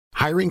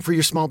Hiring for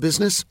your small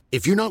business?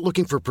 If you're not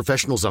looking for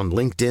professionals on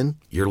LinkedIn,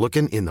 you're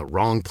looking in the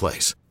wrong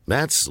place.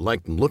 That's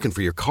like looking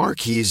for your car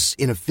keys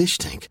in a fish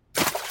tank.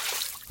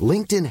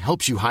 LinkedIn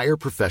helps you hire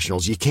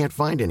professionals you can't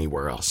find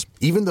anywhere else,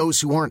 even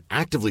those who aren't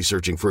actively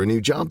searching for a new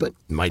job but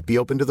might be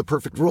open to the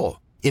perfect role.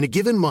 In a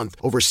given month,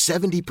 over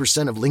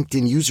 70% of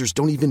LinkedIn users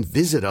don't even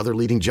visit other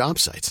leading job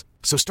sites.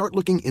 So start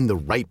looking in the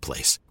right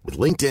place. With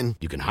LinkedIn,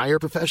 you can hire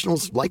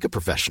professionals like a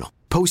professional.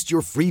 Post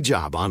your free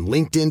job on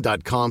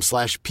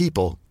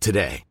linkedin.com/people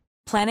today.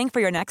 Planning for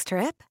your next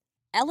trip?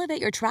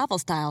 Elevate your travel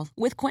style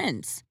with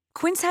Quince.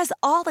 Quince has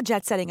all the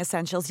jet-setting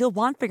essentials you'll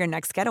want for your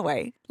next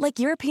getaway, like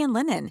European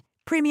linen,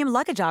 premium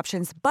luggage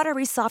options,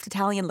 buttery soft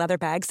Italian leather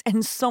bags,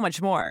 and so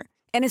much more.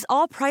 And is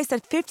all priced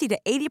at 50 to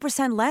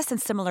 80% less than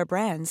similar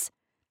brands.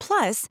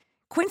 Plus,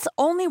 Quince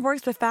only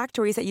works with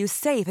factories that use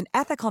safe and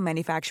ethical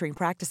manufacturing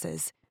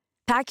practices.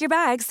 Pack your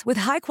bags with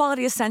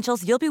high-quality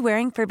essentials you'll be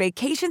wearing for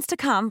vacations to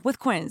come with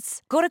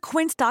Quince. Go to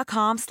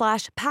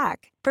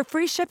quince.com/pack for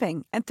free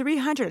shipping and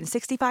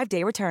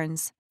 365-day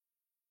returns.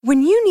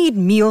 When you need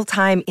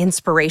mealtime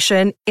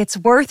inspiration, it's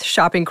worth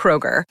shopping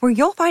Kroger, where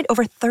you'll find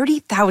over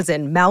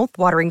 30,000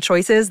 mouth-watering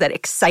choices that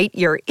excite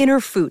your inner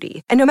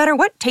foodie. And no matter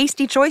what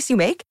tasty choice you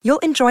make, you'll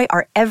enjoy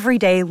our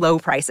everyday low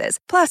prices,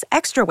 plus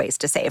extra ways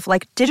to save,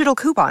 like digital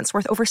coupons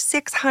worth over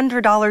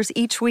 $600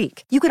 each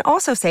week. You can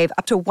also save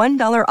up to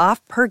 $1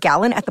 off per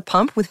gallon at the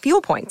pump with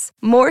fuel points.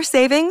 More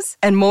savings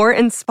and more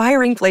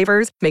inspiring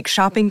flavors make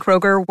shopping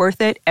Kroger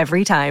worth it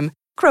every time.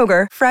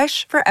 Kroger,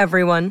 fresh for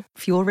everyone.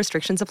 Fuel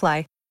restrictions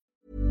apply.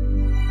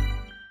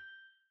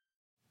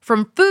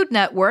 From Food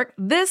Network,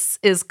 this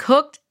is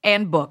Cooked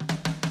and Booked,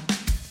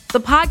 the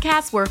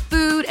podcast where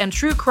food and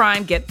true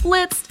crime get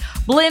blitzed,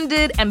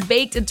 blended, and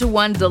baked into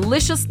one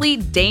deliciously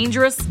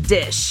dangerous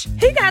dish.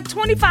 He got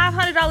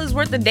 $2,500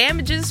 worth of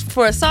damages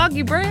for a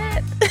soggy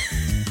bread.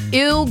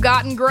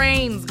 Ill-gotten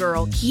grains,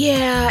 girl.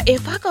 Yeah,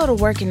 if I go to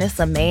work and it's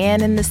a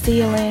man in the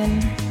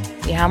ceiling,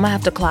 yeah, I'm gonna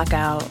have to clock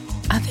out.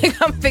 I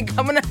think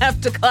I'm gonna have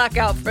to clock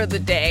out for the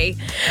day.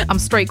 I'm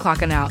straight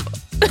clocking out.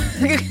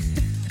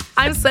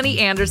 I'm Sunny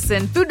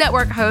Anderson, Food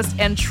Network host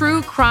and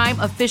true crime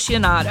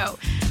aficionado.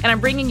 And I'm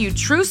bringing you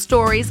true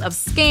stories of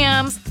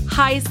scams,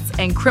 heists,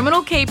 and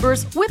criminal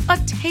capers with a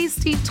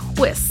tasty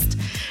twist.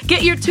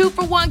 Get your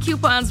 2-for-1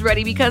 coupons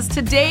ready because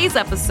today's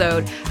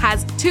episode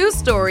has 2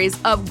 stories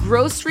of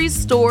grocery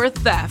store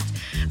theft.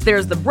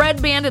 There's the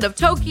bread bandit of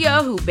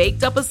Tokyo who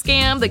baked up a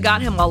scam that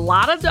got him a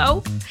lot of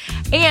dough.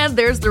 And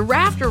there's the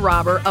rafter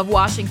robber of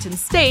Washington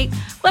State.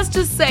 Let's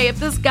just say if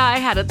this guy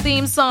had a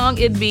theme song,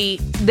 it'd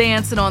be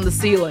Dancing on the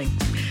Ceiling.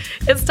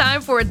 It's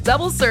time for a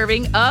double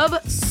serving of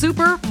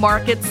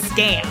supermarket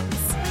scams.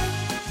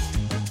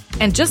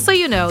 And just so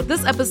you know,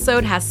 this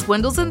episode has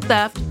swindles and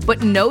theft,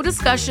 but no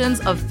discussions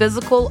of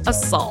physical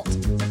assault.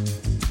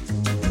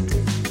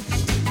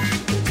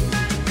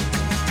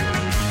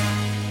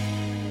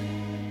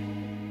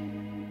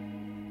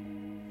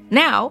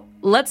 Now,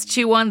 let's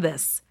chew on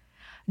this.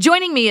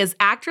 Joining me is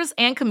actress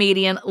and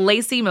comedian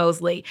Lacey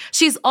Mosley.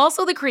 She's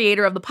also the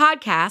creator of the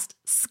podcast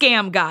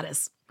Scam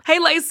Goddess. Hey,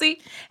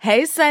 Lacey.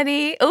 Hey,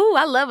 Sunny. Ooh,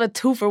 I love a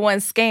 2-for-1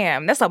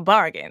 scam. That's a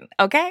bargain,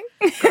 okay?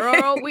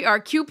 Girl, we are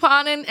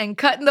couponing and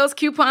cutting those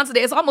coupons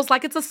today. It's almost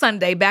like it's a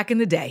Sunday back in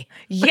the day.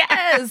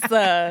 Yes.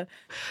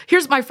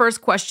 Here's my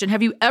first question.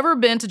 Have you ever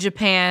been to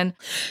Japan?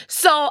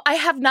 So I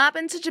have not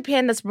been to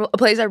Japan. That's a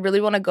place I really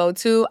want to go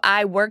to.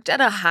 I worked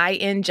at a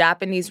high-end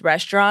Japanese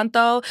restaurant,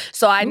 though.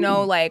 So I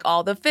know, like,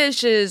 all the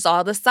fishes,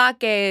 all the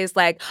sakes,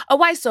 like,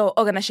 owaiso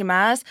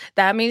oganashimasu.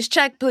 That means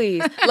check,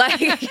 please. Like,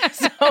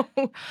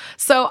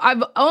 So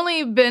I've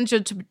only been to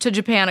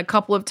Japan a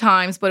couple of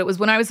times, but it was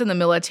when I was in the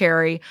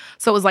military.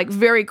 So it was like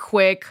very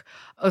quick,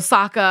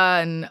 Osaka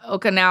and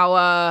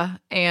Okinawa.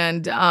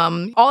 And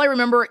all I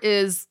remember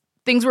is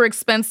things were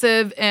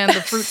expensive and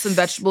the fruits and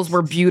vegetables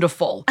were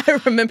beautiful. I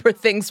remember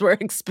things were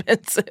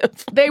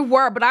expensive. They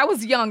were, but I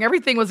was young.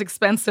 Everything was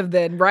expensive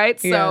then, right?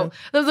 Yeah.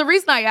 So the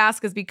reason I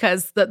ask is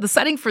because the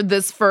setting for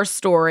this first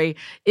story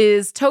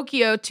is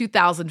Tokyo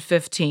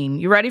 2015.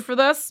 You ready for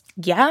this?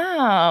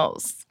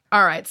 Yes.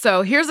 All right,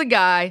 so here's a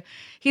guy.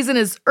 He's in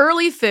his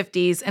early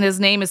 50s, and his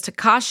name is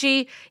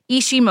Takashi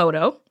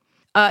Ishimoto.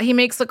 He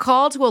makes a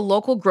call to a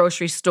local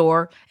grocery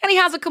store, and he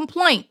has a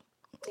complaint.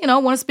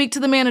 Want to speak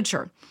to the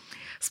manager.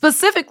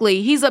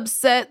 Specifically, he's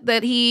upset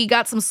that he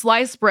got some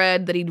sliced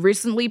bread that he'd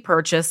recently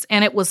purchased,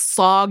 and it was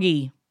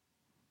soggy.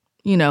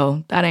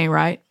 That ain't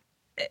right.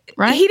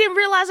 Right? He didn't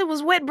realize it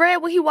was wet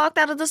bread when he walked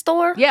out of the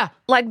store? Yeah.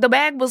 Like the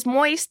bag was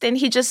moist and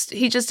he just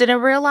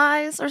didn't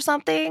realize or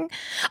something?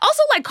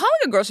 Also, like, calling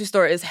a grocery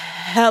store is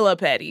hella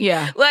petty.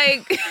 Yeah.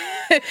 Like,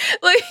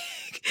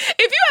 if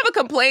you have a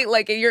complaint,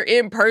 like, and you're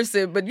in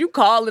person, but you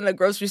call in a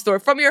grocery store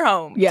from your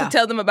home to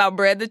tell them about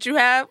bread that you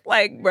have,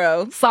 like,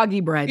 bro. Soggy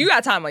bread. You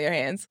got time on your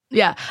hands.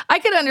 Yeah. I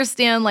could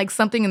understand, like,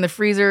 something in the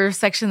freezer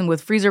section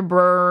with freezer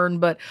burn,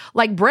 but,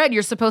 like, bread,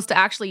 you're supposed to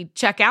actually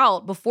check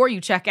out before you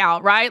check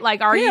out, right?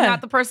 Like, are you not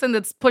the person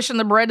that's pushing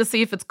the bread to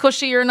see if it's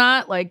cushy or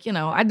not? Like,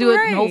 I do it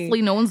and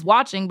hopefully no one's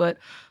watching, but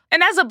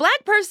And as a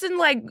Black person,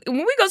 like, when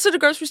we go to the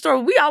grocery store,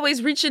 we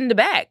always reach in the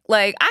back.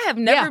 Like, I have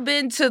never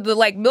been to the,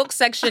 like, milk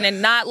section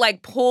and not,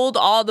 like, pulled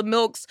all the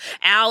milks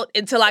out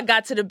until I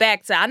got to the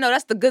back. I know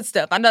that's the good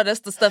stuff. I know that's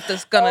the stuff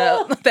that's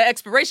the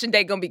expiration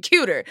date gonna be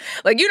cuter.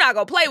 Like, you're not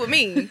gonna play with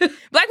me.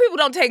 Black people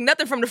don't take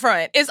nothing from the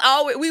front. It's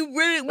always, we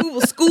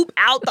will scoop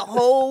out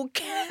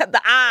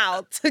the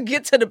aisle to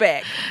get to the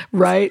back.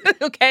 Right.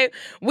 Okay?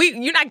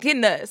 You're not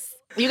getting us.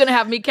 You're going to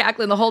have me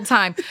cackling the whole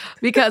time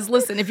because,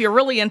 listen, if you're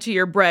really into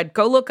your bread,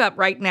 go look up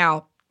right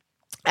now.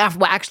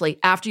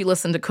 After you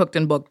listen to Cooked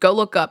and Booked, go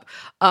look up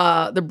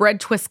the bread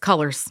twist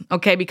colors,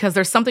 okay? Because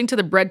there's something to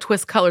the bread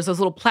twist colors, those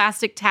little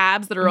plastic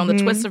tabs that are on the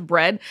twist of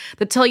bread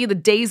that tell you the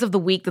days of the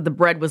week that the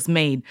bread was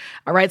made,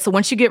 all right? So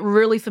once you get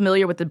really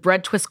familiar with the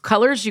bread twist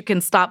colors, you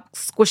can stop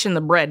squishing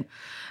the bread.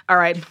 All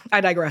right,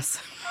 I digress.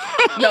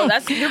 No,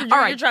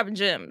 you're dropping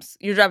gems.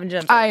 You're dropping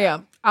gems. I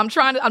am. I'm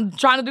trying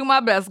to do my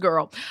best,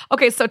 girl.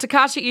 Okay, so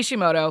Takashi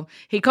Ishimoto,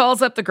 he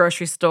calls up the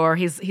grocery store.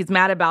 He's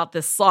mad about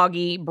this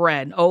soggy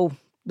bread. Oh,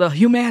 the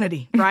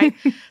humanity, right?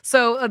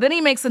 So then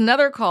he makes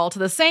another call to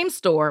the same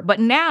store,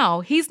 but now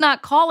he's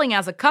not calling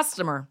as a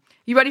customer.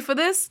 You ready for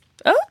this?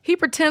 Oh. He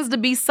pretends to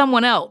be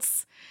someone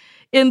else.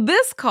 In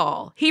this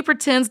call, he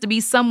pretends to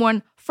be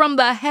someone from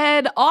the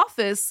head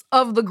office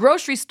of the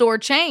grocery store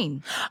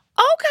chain.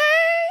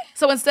 Okay.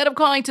 So instead of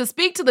calling to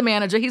speak to the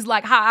manager, he's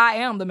like, hi, I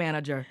am the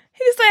manager.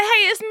 He said,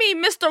 hey, it's me,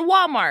 Mr.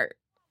 Walmart.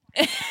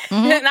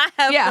 And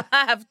I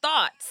have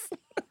thoughts.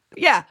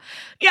 Yeah,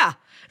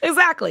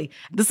 exactly.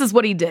 This is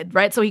what he did,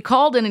 right? So he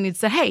called in and he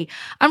said, hey,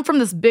 I'm from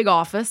this big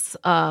office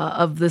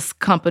of this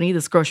company,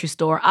 this grocery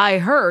store. I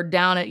heard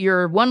down at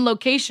your one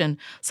location,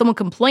 someone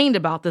complained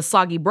about this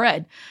soggy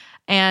bread.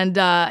 And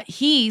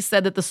he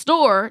said that the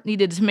store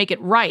needed to make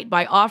it right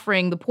by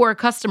offering the poor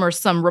customers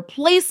some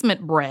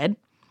replacement bread.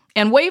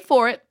 And wait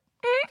for it,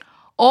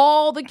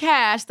 all the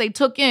cash they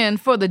took in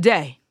for the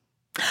day.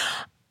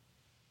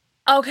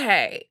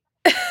 Okay.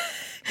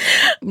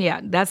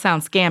 Yeah, that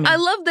sounds scammy. I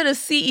love that a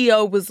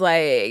CEO was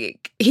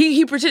like,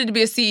 he pretended to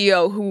be a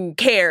CEO who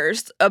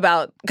cares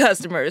about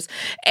customers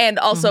and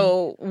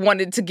also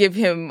wanted to give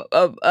him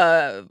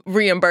a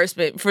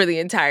reimbursement for the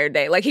entire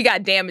day. Like, he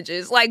got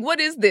damages. Like, what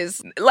is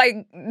this?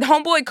 Like,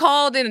 homeboy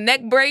called in a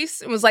neck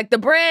brace and was like, the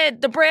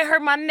bread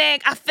hurt my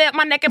neck. I felt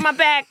my neck and my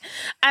back.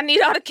 I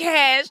need all the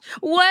cash.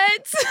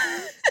 What?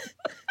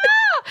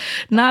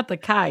 Not the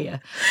Kaya.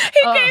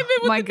 He came in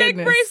with the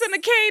neck brace and the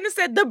cane and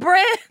said, the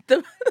bread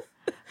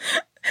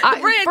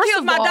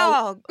killed my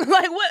dog.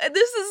 Like, what?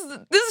 This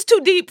is too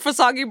deep for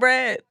soggy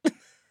bread.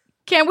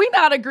 Can we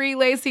not agree,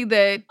 Lacey,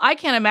 that I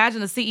can't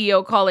imagine the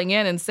CEO calling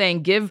in and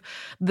saying, give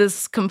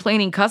this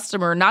complaining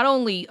customer not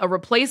only a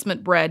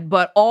replacement bread,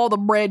 but all the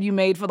bread you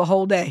made for the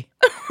whole day.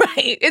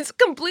 Right. It's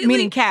completely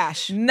meaning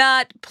cash.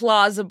 Not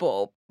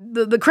plausible.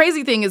 The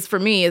crazy thing is for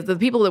me is the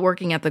people that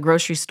working at the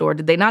grocery store,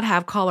 did they not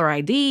have caller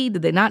ID?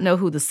 Did they not know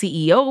who the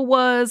CEO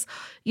was?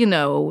 You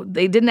know,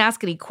 they didn't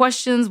ask any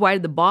questions. Why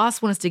did the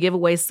boss want us to give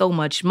away so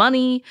much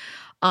money?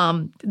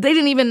 They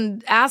didn't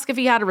even ask if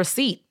he had a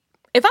receipt.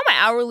 If I'm an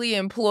hourly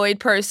employed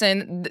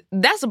person,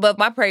 that's above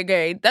my pay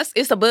grade.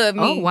 It's above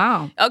me. Oh,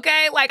 wow.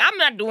 Okay? Like, I'm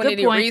not doing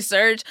any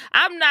research.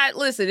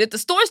 Listen, if the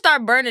store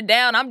start burning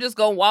down, I'm just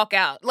going to walk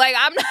out. Like,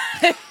 I'm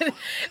not,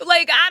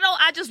 like,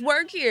 I just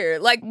work here.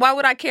 Like, why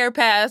would I care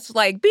past,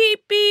 like,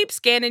 beep, beep,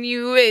 scanning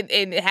you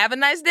and have a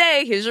nice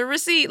day. Here's your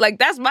receipt. Like,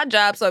 that's my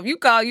job. So if you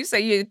call, you say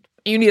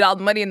you need all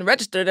the money in the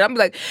register, then I'm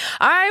like,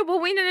 all right,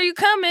 well, we know you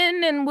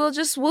coming and we'll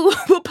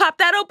pop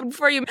that open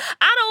for you.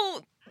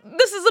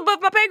 This is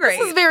above my pay grade.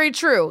 This is very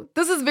true.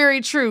 This is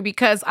very true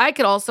because I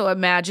could also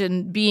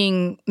imagine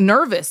being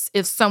nervous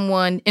if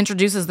someone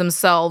introduces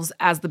themselves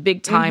as the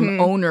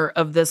big-time owner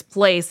of this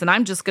place, and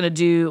I'm just going to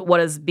do what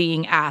is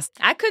being asked.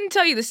 I couldn't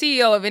tell you the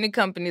CEO of any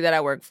company that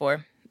I work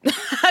for.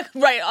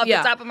 Right off the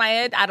top of my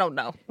head, I don't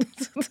know.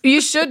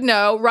 You should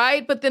know,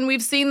 right? But then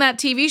we've seen that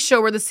TV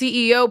show where the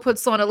CEO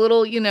puts on a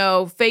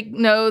little, fake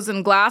nose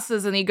and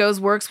glasses, and he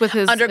works with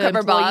his undercover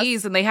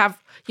employees, boss. And they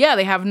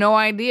have no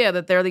idea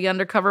that they're the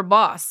undercover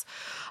boss.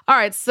 All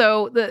right,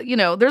 so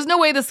there's no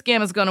way the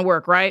scam is going to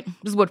work, right?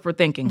 This is what we're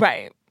thinking,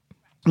 right?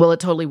 Well,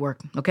 it totally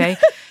worked, okay?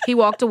 He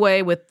walked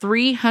away with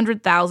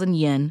 300,000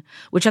 yen,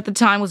 which at the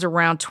time was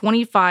around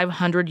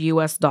 $2,500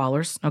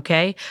 US,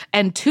 okay?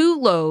 And 2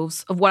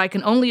 loaves of what I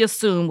can only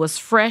assume was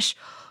fresh,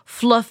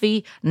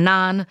 fluffy,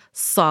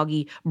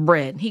 non-soggy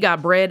bread. He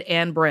got bread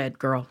and bread,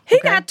 girl. Okay?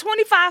 He got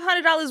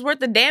 $2,500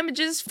 worth of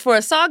damages for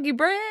a soggy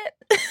bread?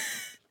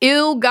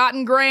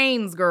 Ill-gotten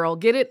grains, girl.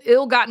 Get it?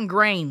 Ill-gotten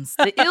grains.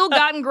 The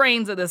ill-gotten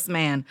grains of this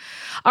man.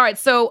 All right,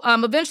 so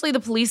eventually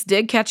the police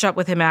did catch up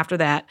with him after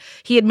that.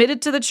 He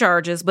admitted to the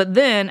charges, but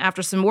then,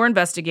 after some more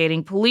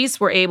investigating, police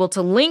were able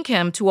to link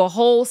him to a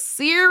whole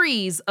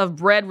series of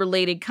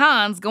bread-related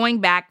cons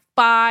going back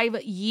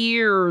 5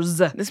 years.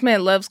 This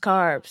man loves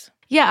carbs.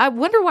 Yeah, I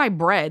wonder why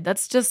bread.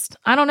 That's just,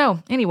 I don't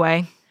know.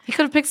 Anyway. He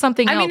could have picked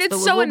something else. I mean,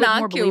 it's so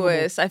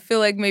innocuous. I feel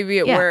like maybe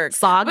it works.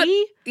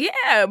 Soggy?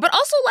 But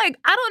also, like,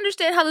 I don't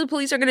understand how the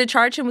police are going to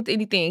charge him with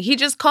anything. He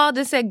just called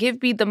and said,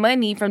 give me the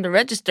money from the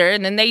register,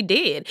 and then they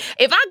did.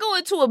 If I go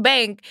into a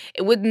bank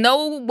with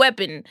no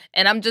weapon,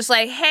 and I'm just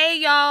like, hey,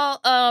 y'all,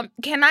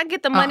 can I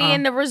get the money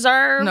in the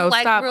reserve? No,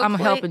 like, stop. real I'm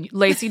quick? Helping you.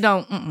 Lacey,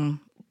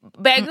 don't.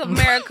 Bank of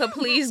America,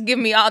 please give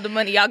me all the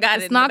money y'all got.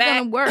 It's not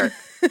going to work.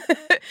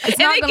 It's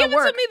not going to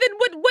work. It to me, then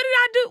what did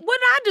I do? What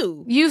did I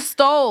do? You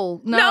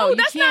stole. No,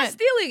 that's not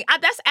stealing.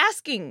 That's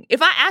asking.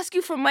 If I ask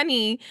you for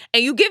money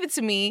and you give it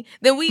to me,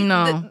 then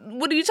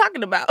what are you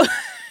talking about?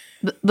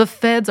 The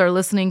feds are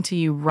listening to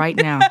you right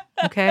now,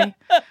 okay?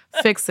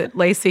 Fix it,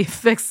 Lacey,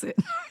 fix it.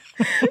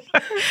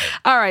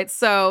 All right,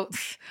 so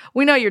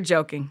we know you're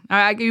joking.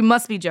 You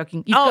must be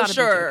joking. You've gotta be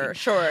joking.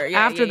 Sure. Yeah,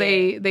 After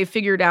they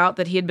figured out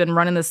that he had been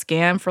running the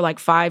scam for like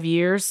 5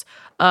 years,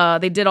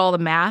 they did all the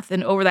math,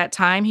 and over that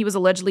time, he was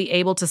allegedly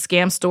able to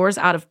scam stores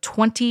out of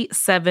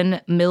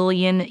 27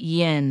 million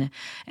yen.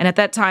 And at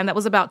that time, that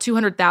was about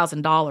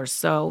 $200,000.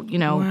 So,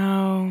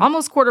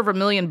 almost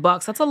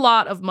 $250,000. That's a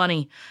lot of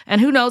money.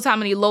 And who knows how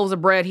many loaves of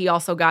bread he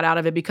also got out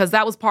of it, because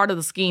that was part of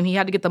the scheme. He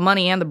had to get the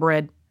money and the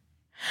bread.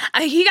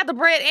 He got the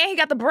bread and he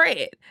got the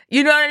bread.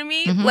 You know what I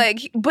mean? Mm-hmm.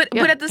 Like, but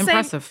at the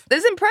same,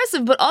 it's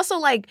impressive. But also,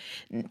 like,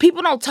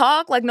 people don't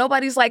talk. Like,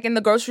 nobody's like in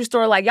the grocery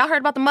store. Like, y'all heard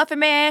about the Muffin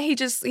Man? He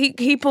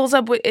pulls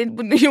up with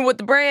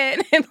the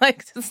bread and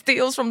like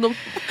steals from the.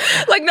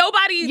 Like,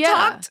 nobody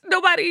talked.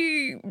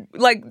 Nobody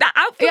like that.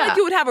 I feel like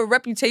you would have a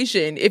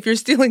reputation if you're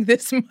stealing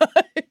this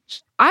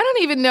much. I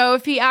don't even know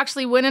if he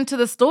actually went into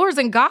the stores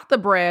and got the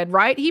bread,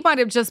 right? He might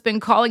have just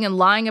been calling and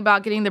lying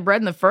about getting the bread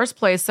in the first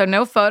place. So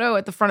no photo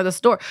at the front of the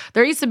store.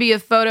 There used to be a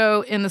photo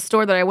in the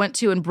store that I went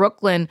to in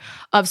Brooklyn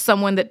of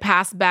someone that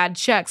passed bad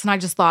checks. And I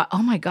just thought,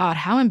 oh my God,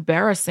 how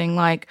embarrassing.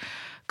 Like,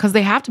 because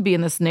they have to be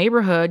in this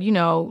neighborhood,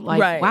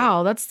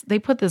 wow, they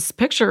put this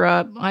picture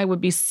up. I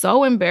would be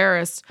so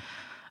embarrassed.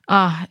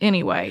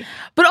 Anyway.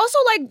 But also,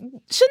 like,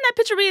 shouldn't that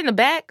picture be in the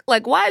back?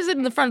 Like, why is it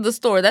in the front of the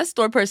store? That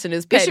store person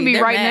is petty. It should be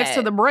right next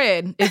to the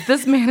bread. If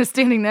this man is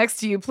standing next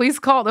to you, please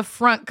call the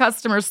front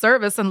customer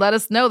service and let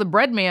us know the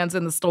bread man's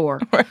in the store.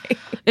 Right.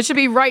 It should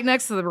be right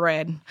next to the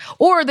bread.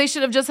 Or they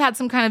should have just had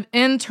some kind of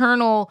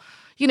internal,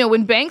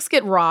 when banks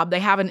get robbed, they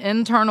have an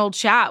internal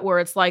chat where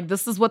it's like,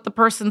 this is what the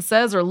person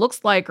says or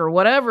looks like or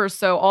whatever.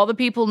 So all the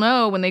people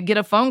know when they get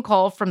a phone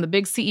call from the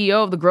big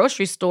CEO of the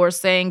grocery store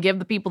saying, give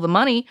the people the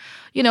money,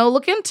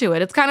 look into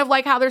it. It's kind of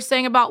like how they're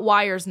saying about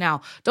wires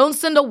now. Don't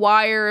send a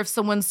wire if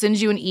someone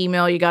sends you an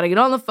email. You got to get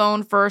on the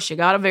phone first. You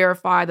got to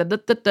verify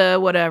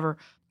whatever.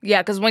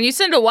 Yeah, because when you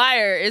send a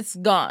wire, it's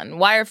gone.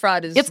 Wire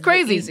fraud is It's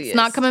crazy. It's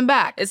not coming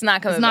back. It's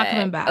not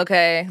coming back.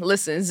 Okay,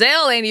 listen,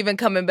 Zelle ain't even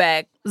coming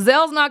back.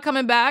 Zelle's not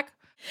coming back.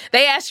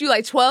 They ask you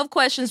like 12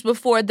 questions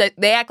before that.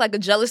 They act like a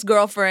jealous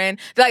girlfriend.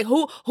 They're like,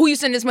 who you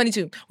send this money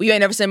to? Well, you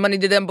ain't never sent money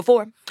to them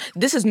before.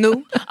 This is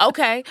new.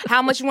 Okay.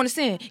 How much you want to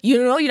send?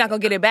 You know you're not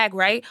going to get it back,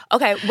 right?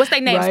 Okay. What's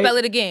their name? Right. Spell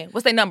it again.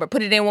 What's their number?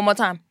 Put it in one more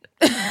time.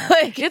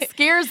 It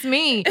scares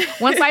me.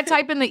 Once I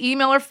type in the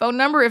email or phone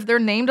number, if their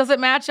name doesn't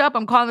match up,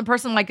 I'm calling the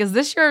person like, is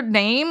this your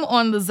name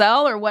on the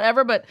Zelle or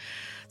whatever? But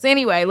so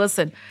anyway,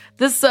 listen,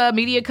 this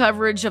media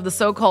coverage of the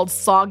so-called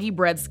soggy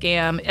bread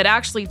scam, it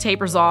actually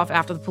tapers off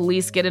after the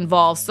police get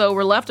involved. So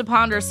we're left to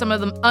ponder some of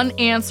the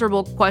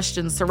unanswerable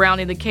questions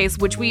surrounding the case,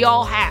 which we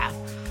all have.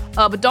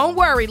 But don't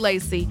worry,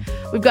 Lacey.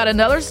 We've got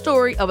another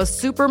story of a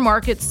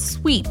supermarket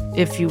sweep,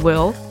 if you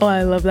will. Oh,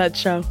 I love that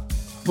show.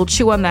 We'll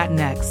chew on that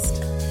next.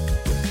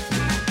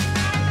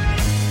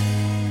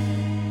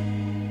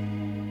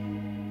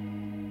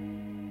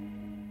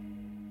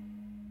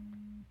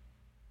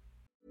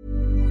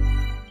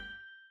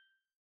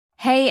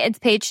 Hey, it's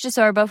Paige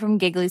DeSorbo from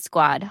Giggly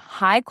Squad.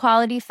 High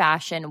quality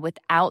fashion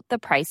without the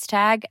price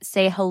tag.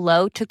 Say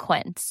hello to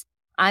Quince.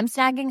 I'm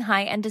snagging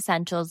high-end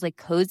essentials like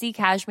cozy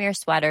cashmere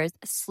sweaters,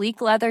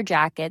 sleek leather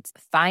jackets,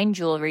 fine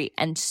jewelry,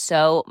 and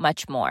so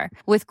much more.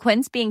 With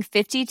Quince being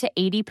 50 to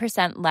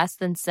 80% less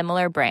than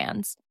similar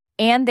brands.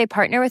 And they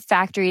partner with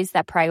factories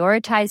that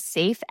prioritize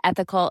safe,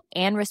 ethical,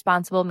 and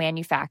responsible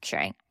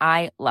manufacturing.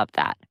 I love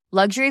that.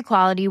 Luxury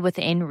quality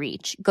within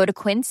reach. Go to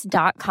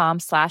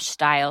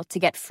quince.com/style to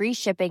get free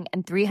shipping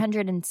and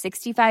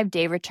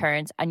 365-day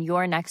returns on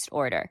your next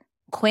order.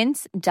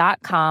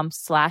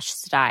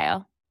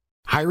 Quince.com/style.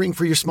 Hiring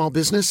for your small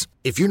business?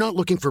 If you're not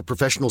looking for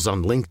professionals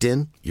on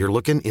LinkedIn, you're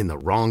looking in the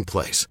wrong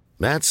place.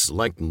 That's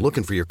like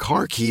looking for your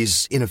car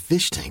keys in a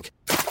fish tank.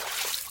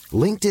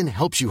 LinkedIn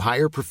helps you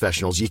hire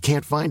professionals you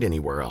can't find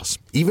anywhere else,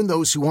 even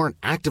those who aren't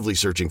actively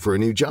searching for a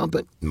new job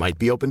but might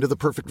be open to the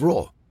perfect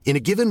role. In a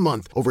given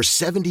month, over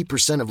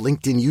 70% of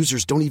LinkedIn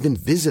users don't even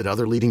visit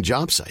other leading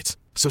job sites.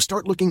 So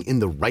start looking in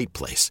the right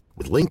place.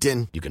 With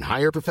LinkedIn, you can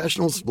hire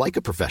professionals like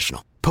a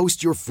professional.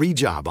 Post your free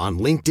job on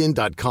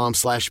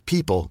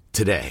linkedin.com/people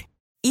today.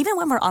 Even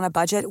when we're on a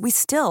budget, we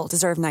still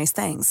deserve nice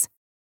things.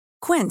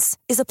 Quince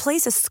is a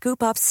place to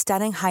scoop up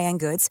stunning high-end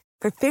goods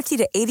for 50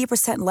 to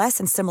 80% less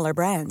than similar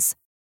brands.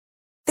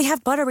 They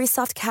have buttery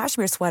soft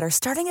cashmere sweaters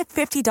starting at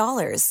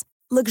 $50,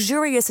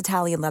 luxurious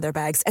Italian leather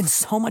bags, and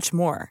so much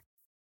more.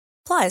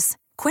 Plus,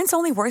 Quince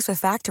only works with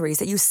factories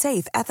that use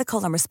safe,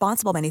 ethical, and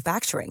responsible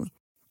manufacturing.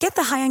 Get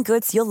the high-end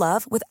goods you'll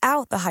love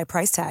without the high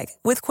price tag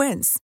with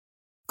Quince.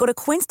 Go to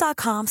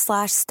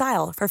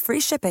quince.com/style for free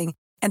shipping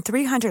and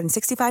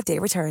 365-day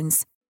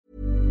returns.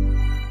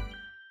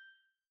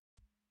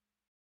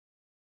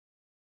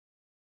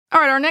 All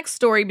right, our next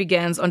story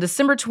begins on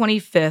December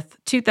 25th,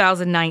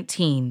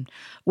 2019.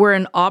 We're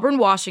in Auburn,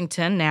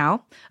 Washington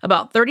now,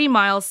 about 30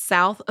 miles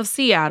south of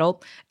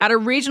Seattle, at a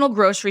regional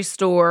grocery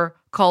store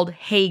called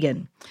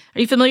Haggen. Are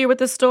you familiar with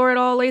this store at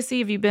all, Lacey?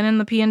 Have you been in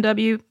the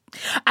PNW?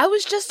 I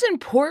was just in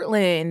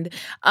Portland,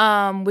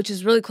 which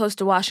is really close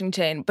to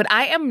Washington, but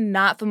I am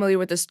not familiar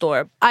with the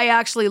store. I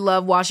actually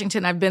love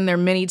Washington. I've been there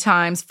many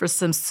times for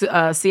some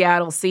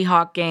Seattle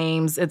Seahawk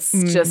games. It's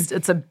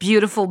a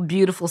beautiful,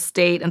 beautiful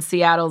state, and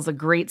Seattle is a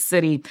great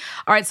city.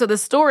 All right, so the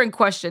store in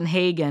question,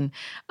 Haggen,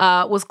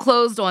 was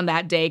closed on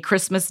that day,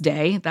 Christmas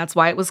Day. That's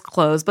why it was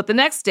closed. But the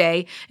next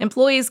day,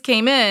 employees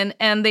came in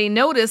and they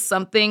noticed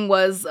something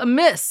was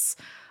amiss.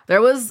 There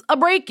was a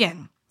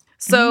break-in.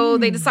 So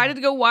they decided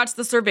to go watch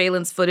the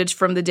surveillance footage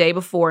from the day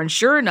before. And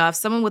sure enough,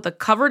 someone with a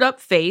covered up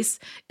face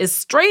is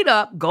straight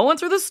up going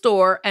through the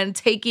store and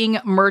taking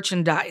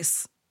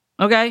merchandise.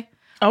 Okay?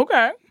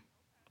 Okay.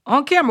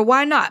 On camera.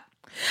 Why not?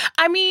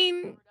 I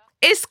mean,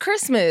 it's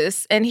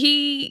Christmas and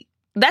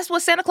that's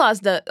what Santa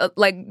Claus does.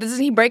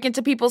 Doesn't he break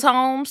into people's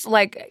homes?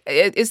 Like,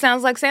 it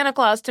sounds like Santa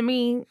Claus to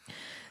me.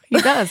 He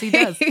does.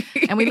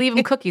 And we leave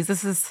him cookies.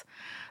 This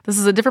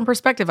is a different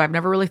perspective I've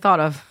never really thought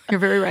of. You're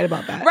very right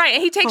about that. Right,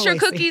 and he takes your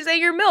cookies and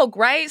your milk,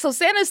 right? So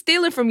Santa's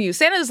stealing from you.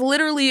 Santa's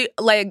literally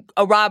like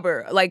a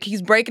robber. Like,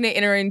 he's breaking and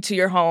entering into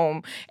your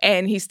home,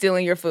 and he's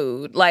stealing your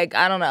food. Like,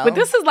 I don't know. But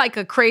this is like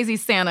a crazy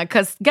Santa,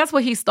 because guess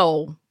what he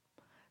stole?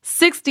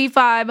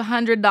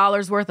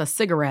 $6,500 worth of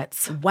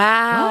cigarettes.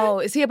 Wow.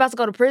 What? Is he about to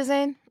go to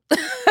prison?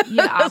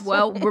 Yeah,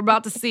 well, we're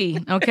about to see,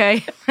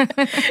 okay?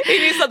 He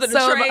needs something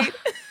to trade.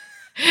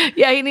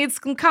 Yeah, he needs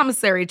some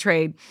commissary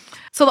trade.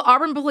 So the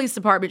Auburn Police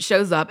Department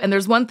shows up, and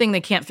there's one thing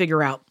they can't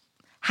figure out.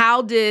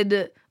 How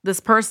did this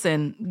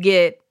person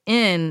get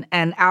in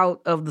and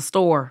out of the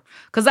store?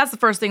 Because that's the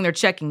first thing they're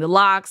checking. The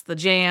locks, the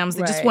jams.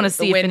 They just want to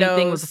see if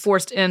anything was a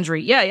forced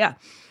entry. Yeah.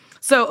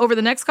 So over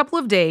the next couple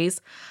of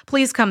days,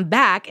 police come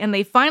back, and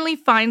they finally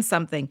find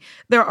something.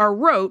 There are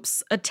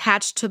ropes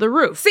attached to the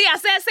roof. See, I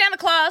said Santa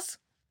Claus.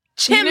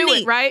 Chimney. You knew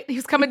it, right? He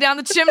was coming down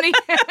the chimney.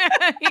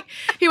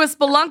 he was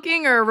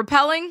spelunking or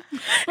rappelling.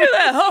 Ho,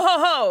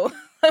 ho, ho.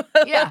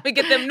 Yeah. Let me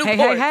get them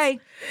Newports. Hey.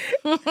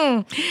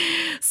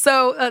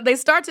 So they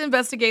start to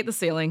investigate the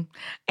ceiling,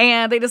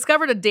 and they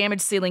discovered a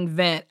damaged ceiling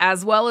vent,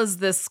 as well as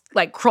this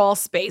like crawl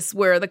space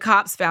where the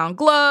cops found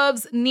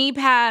gloves, knee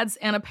pads,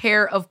 and a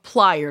pair of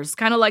pliers,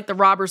 kind of like the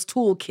robber's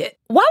toolkit.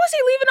 Why was he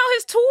leaving all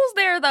his tools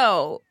there,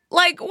 though?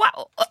 Like, why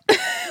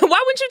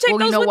wouldn't you take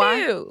those with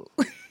you?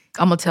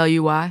 I'm going to tell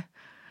you why.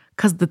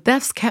 Because the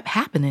thefts kept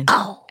happening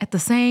at the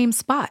same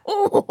spot.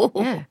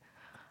 Ooh.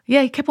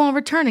 Yeah, he kept on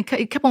returning.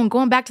 He kept on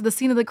going back to the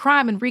scene of the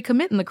crime and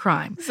recommitting the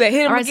crime. Say,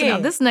 hit him again. So now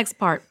this next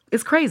part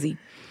is crazy.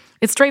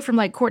 It's straight from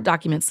like court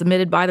documents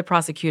submitted by the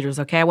prosecutors,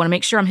 okay? I want to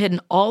make sure I'm hitting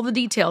all the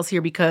details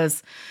here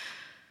because,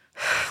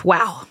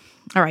 wow.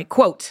 All right,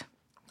 quote.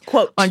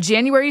 On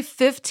January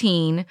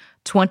 15,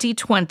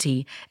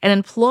 2020, an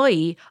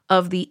employee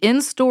of the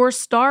in-store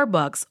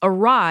Starbucks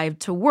arrived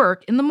to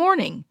work in the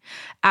morning.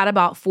 At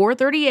about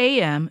 4:30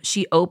 a.m.,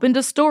 she opened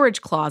a storage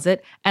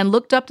closet and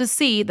looked up to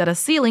see that a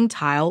ceiling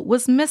tile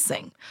was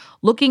missing.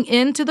 Looking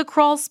into the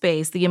crawl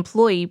space, the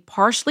employee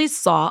partially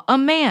saw a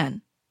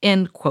man,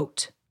 end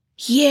quote.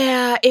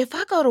 Yeah, if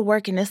I go to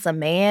work and it's a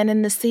man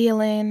in the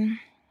ceiling,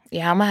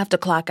 yeah, I'm going to have to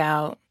clock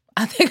out.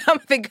 I think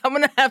I'm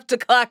going to have to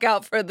clock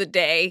out for the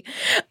day.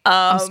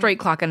 I'm straight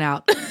clocking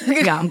out.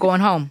 Yeah, I'm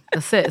going home.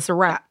 That's it. It's a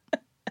wrap.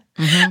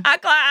 Mm-hmm.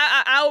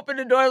 I opened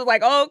the door. I was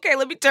like, oh, okay,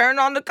 let me turn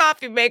on the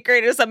coffee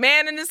maker. There's a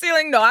man in the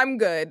ceiling. No, I'm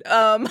good.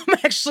 I'm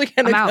actually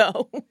going to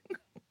go.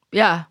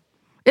 Yeah.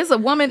 It's a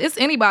woman. It's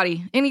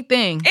anybody.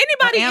 Anything.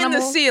 Anybody in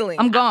the ceiling.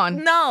 I'm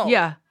gone. No.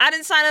 Yeah. I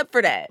didn't sign up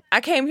for that. I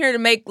came here to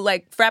make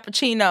like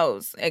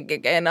frappuccinos and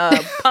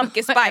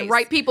pumpkin spice. And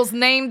write people's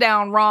name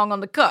down wrong on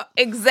the cup.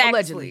 Exactly.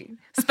 Allegedly.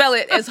 Spell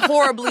it as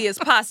horribly as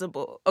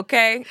possible,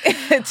 okay?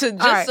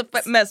 to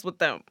mess with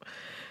them.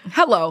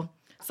 Hello.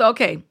 So,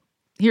 okay,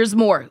 here's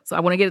more. So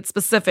I want to get it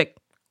specific.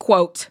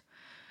 Quote,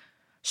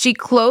 she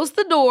closed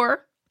the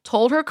door,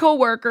 told her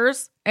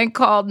coworkers, and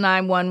called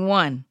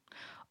 911.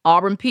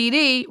 Auburn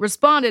PD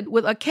responded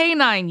with a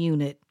K-9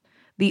 unit.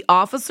 The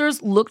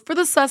officers looked for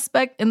the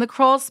suspect in the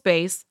crawl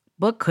space,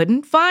 but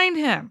couldn't find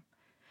him.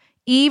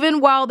 Even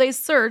while they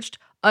searched,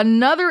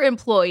 another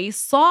employee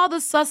saw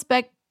the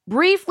suspect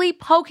briefly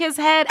poke his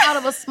head out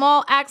of a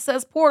small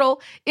access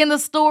portal in the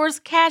store's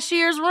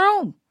cashier's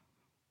room.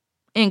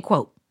 End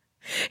quote.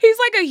 He's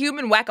like a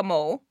human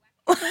whack-a-mole.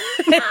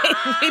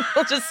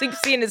 People just keep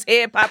seeing his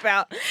head pop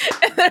out.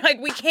 And they're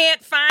like, we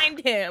can't find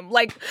him.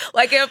 Like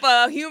if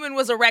a human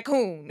was a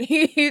raccoon.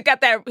 He got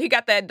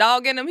that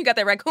dog in him. He got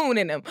that raccoon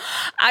in him.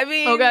 I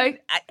mean, okay.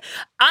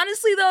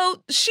 Honestly,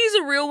 though, she's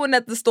a real one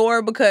at the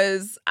store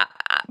because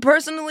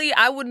Personally,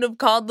 I wouldn't have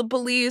called the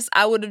police.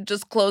 I would have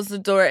just closed the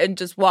door and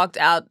just walked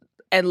out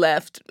and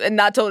left and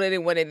not told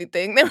anyone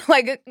anything. They were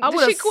like, I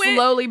would have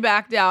slowly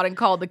backed out and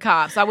called the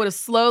cops. I would have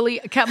slowly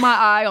kept my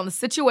eye on the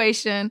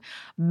situation,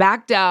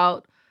 backed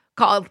out,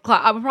 I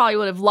probably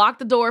would have locked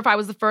the door if I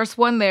was the first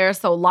one there,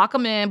 so lock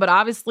him in. But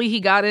obviously he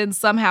got in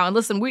somehow. And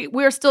listen,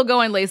 we're still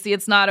going, Lacey.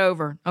 It's not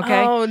over,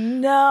 okay? Oh,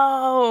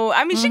 no.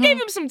 I mean, she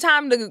gave him some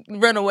time to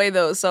run away,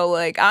 though. So,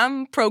 like,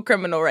 I'm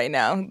pro-criminal right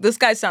now. This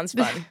guy sounds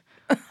fun.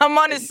 I'm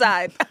on his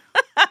side.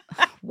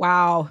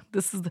 Wow.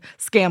 This is the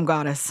scam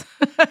goddess.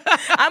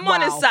 I'm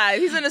on his side.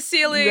 He's in the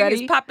ceiling.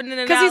 He's popping in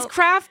and out. Because he's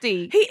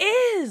crafty. He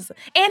is.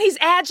 And he's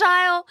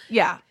agile.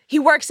 Yeah. He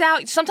works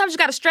out. Sometimes you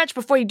got to stretch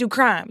before you do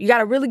crime. You got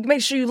to really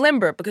make sure you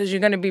limber because you're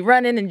going to be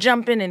running and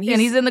jumping. And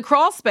he's in the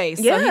crawl space.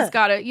 Yeah. So he's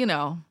got to, you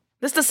know.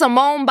 This is the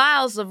Simone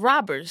Biles of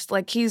robbers.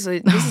 Like, this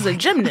is a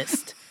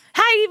gymnast.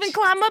 How you even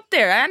climb up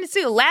there? I didn't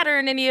see a ladder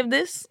in any of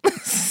this.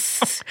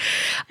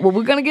 Well,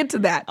 we're going to get to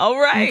that. All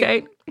right.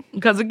 Okay?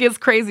 Because it gets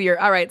crazier.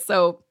 All right,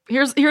 so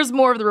here's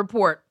more of the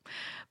report.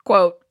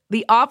 Quote,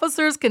 the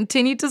officers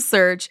continued to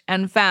search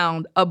and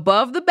found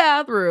above the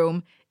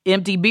bathroom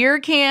empty beer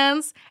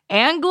cans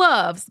and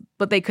gloves,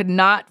 but they could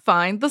not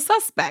find the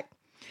suspect.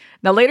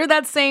 Now, later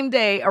that same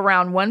day,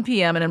 around 1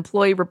 p.m., an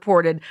employee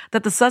reported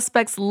that the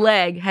suspect's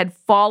leg had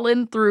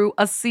fallen through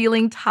a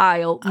ceiling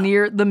tile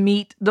near the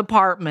meat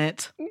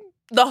department.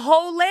 The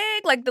whole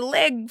leg? Like the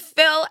leg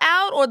fell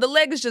out or the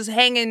leg is just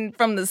hanging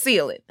from the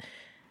ceiling?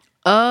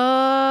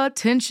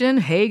 Attention,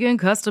 Hagen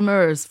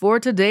customers. For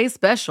today's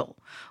special,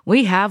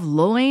 we have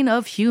loin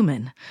of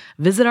human.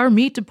 Visit our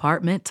meat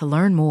department to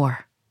learn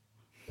more.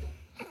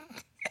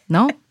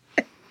 No?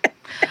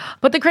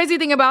 But the crazy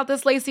thing about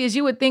this, Lacey, is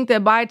you would think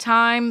that by the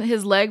time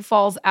his leg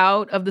falls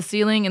out of the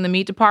ceiling in the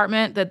meat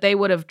department that they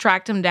would have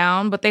tracked him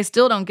down, but they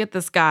still don't get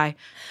this guy.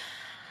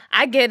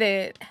 I get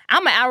it.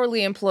 I'm an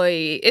hourly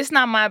employee. It's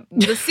not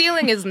the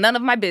ceiling is none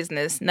of my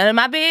business. None of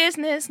my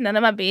business. None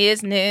of my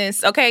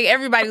business. Okay,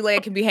 everybody's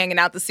leg can be hanging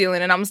out the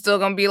ceiling and I'm still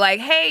going to be like,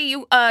 hey,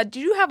 do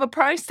you have a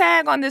price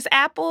tag on this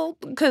apple?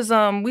 Because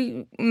let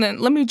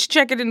me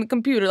check it in the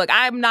computer. Like,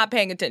 I'm not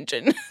paying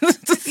attention.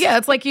 Yeah,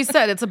 it's like you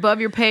said, it's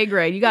above your pay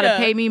grade. You got to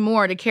pay me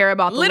more to care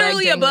about the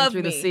literally leg above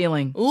through me. The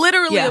ceiling.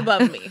 Literally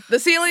above me. The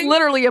ceiling?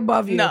 Literally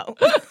above you. No.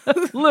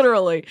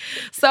 Literally.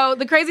 So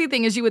the crazy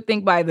thing is you would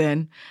think by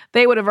then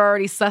they would have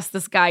already sussed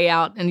this guy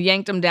out and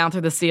yanked him down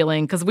through the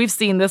ceiling because we've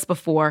seen this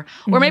before.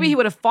 Or maybe he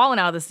would have fallen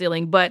out of the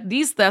ceiling, but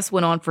these thefts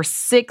went on for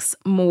 6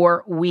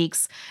 more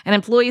weeks. And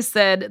employees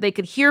said they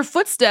could hear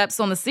footsteps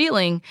on the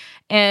ceiling.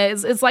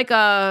 And it's like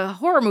a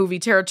horror movie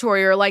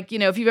territory, or like, you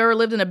know, if you've ever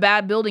lived in a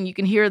bad building, you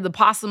can hear the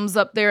possums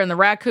up there and the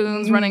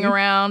raccoons running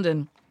around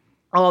and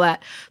all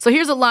that. So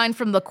here's a line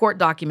from the court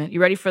document.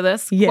 You ready for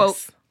this? Yes.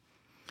 Quote,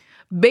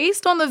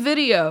 based on the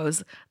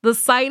videos, the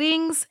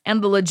sightings,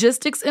 and the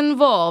logistics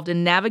involved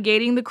in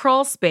navigating the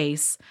crawl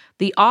space,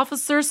 the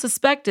officers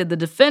suspected the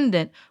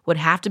defendant would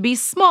have to be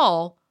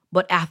small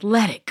but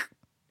athletic.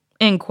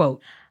 End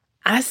quote.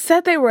 I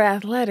said they were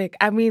athletic.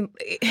 I mean,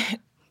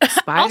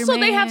 also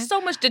they have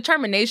so much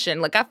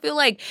determination. Like, I feel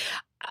like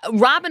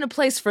robbing a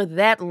place for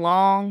that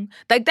long,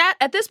 like that,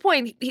 at this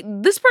point,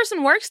 this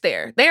person works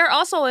there. They are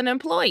also an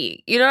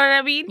employee. You know what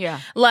I mean? Yeah.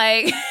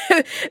 Like,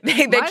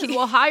 they might as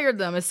well hire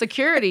them as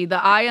security,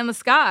 the eye in the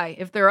sky.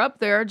 If they're up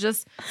there,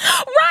 just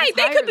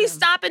they could be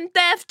stopping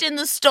theft in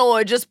the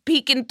store, just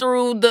peeking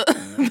through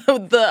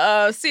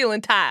the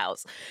ceiling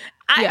tiles.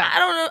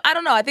 I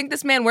don't know. I think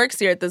this man works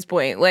here at this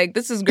point. Like,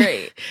 this is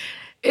great.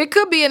 It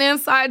could be an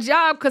inside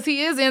job because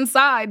he is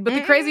inside. But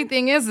the crazy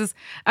thing is,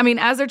 I mean,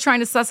 as they're trying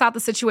to suss out the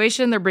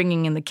situation, they're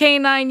bringing in the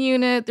K-9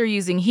 unit. They're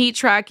using heat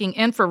tracking,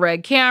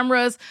 infrared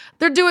cameras.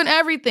 They're doing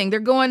everything. They're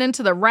going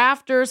into the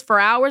rafters for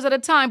hours at a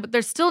time, but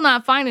they're still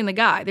not finding the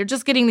guy. They're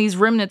just getting these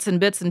remnants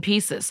and bits and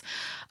pieces.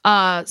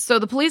 So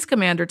the police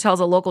commander tells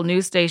a local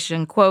news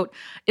station, quote,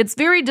 it's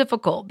very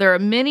difficult. There are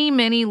many,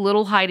 many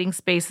little hiding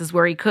spaces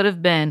where he could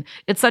have been.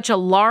 It's such a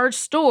large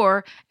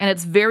store and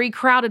it's very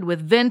crowded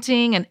with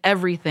venting and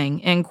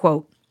everything, end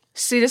quote.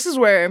 See, this is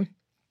where,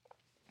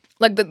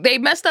 like, they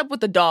messed up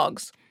with the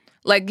dogs.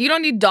 Like, you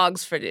don't need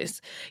dogs for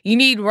this. You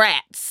need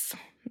rats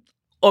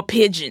or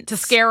pigeons. To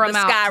scare them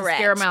out. Sky to rats.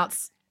 scare them out.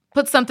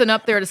 Put something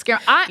up there to scare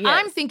them.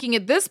 I'm thinking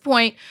at this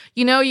point,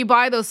 you know, you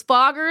buy those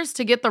foggers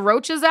to get the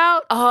roaches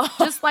out.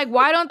 Just like,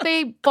 why don't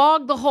they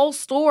fog the whole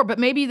store? But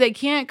maybe they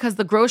can't because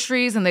the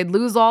groceries and they'd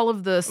lose all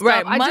of the stuff.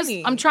 Right,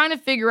 money. I'm trying to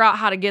figure out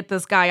how to get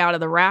this guy out of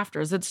the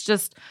rafters. It's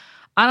just,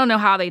 I don't know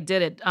how they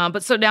did it.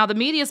 But so now the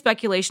media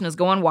speculation is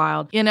going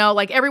wild. You know,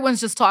 like everyone's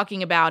just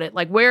talking about it.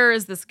 Like, where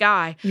is this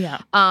guy? Yeah.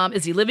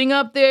 Is he living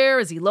up there?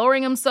 Is he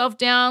lowering himself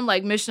down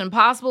like Mission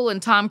Impossible and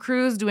Tom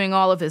Cruise doing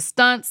all of his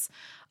stunts?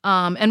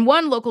 And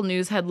one local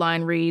news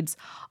headline reads,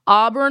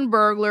 Auburn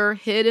burglar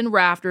hid in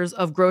rafters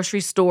of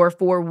grocery store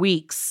for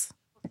weeks.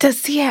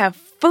 Does he have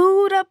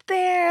food up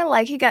there?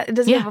 Like,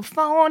 does he have a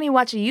phone? He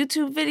watching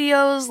YouTube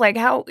videos? Like,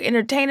 how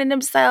entertaining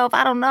himself?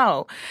 I don't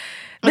know.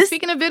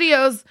 Speaking of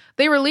videos,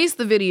 they released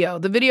the video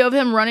of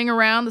him running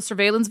around, the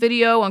surveillance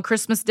video on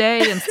Christmas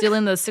Day and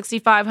stealing the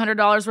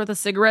 $6,500 worth of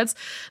cigarettes.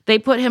 They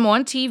put him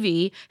on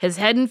TV. His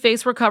head and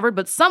face were covered,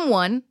 but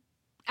someone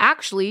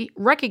actually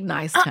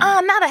recognized him.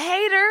 Not a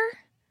hater.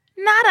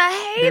 Not a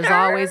hater. There's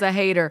always a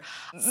hater.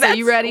 So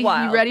you ready?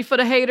 Wild. You ready for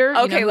the hater?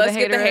 Okay, you know let's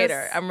get the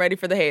hater. I'm ready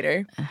for the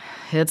hater.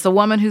 It's a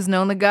woman who's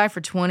known the guy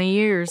for 20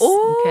 years.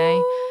 Ooh.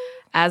 Okay.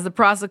 As the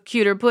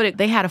prosecutor put it,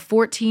 they had a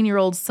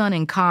 14-year-old son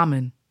in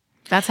common.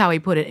 That's how he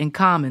put it, in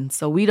common.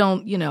 So we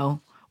don't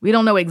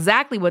know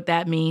exactly what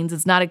that means.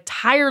 It's not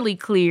entirely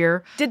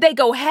clear. Did they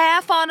go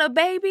half on a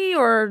baby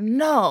or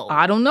no?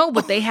 I don't know,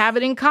 but they have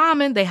it in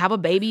common. They have a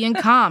baby in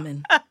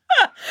common.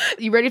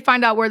 You ready to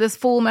find out where this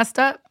fool messed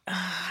up?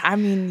 I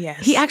mean,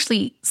 yes. He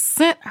actually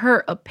sent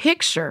her a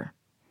picture,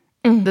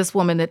 this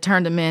woman that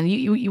turned him in.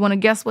 You want to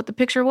guess what the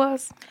picture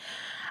was?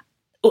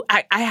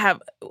 I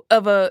have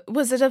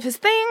was it of his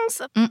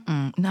things?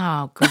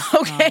 No. Okay.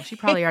 No, she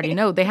probably already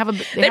know. They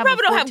probably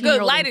don't have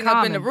good lighting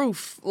up in the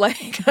roof.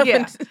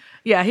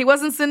 Yeah, he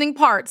wasn't sending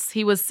parts.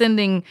 He was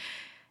sending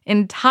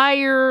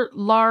entire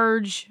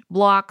large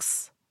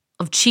blocks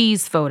of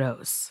cheese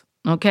photos,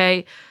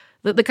 okay?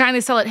 The kind they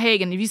sell at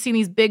Hagen. Have you seen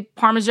these big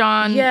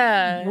Parmesan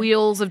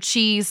wheels of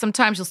cheese?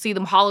 Sometimes you'll see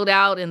them hollowed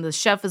out and the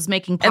chef is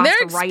making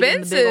pasta right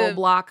in the big old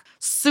block.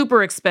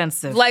 Super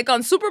expensive. Like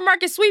on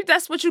Supermarket Sweep,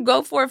 that's what you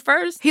go for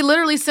first? He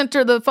literally sent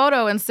her the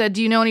photo and said,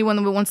 do you know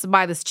anyone that wants to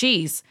buy this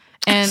cheese?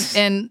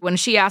 And when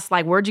she asked,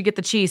 like, where'd you get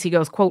the cheese? He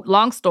goes, quote,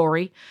 long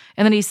story.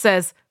 And then he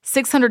says,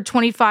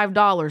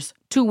 $625,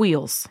 2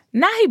 wheels.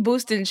 Now he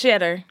boosting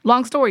cheddar.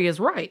 Long story is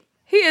right.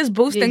 He is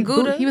boosting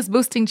Gouda. He was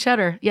boosting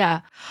cheddar,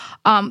 yeah.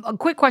 A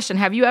quick question.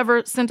 Have you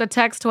ever sent a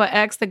text to an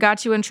ex that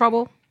got you in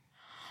trouble?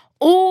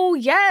 Oh,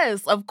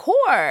 yes, of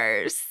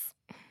course.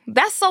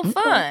 That's so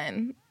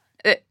fun.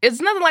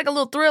 It's nothing like a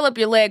little thrill up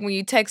your leg when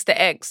you text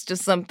the ex,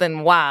 just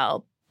something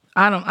wild.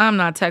 I'm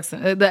not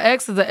texting. The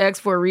ex is the ex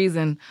for a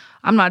reason.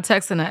 I'm not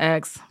texting the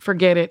ex.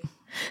 Forget it.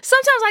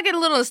 Sometimes I get a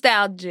little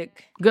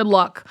nostalgic. Good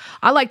luck.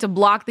 I like to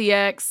block the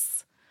ex.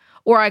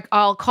 Or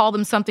I'll call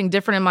them something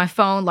different in my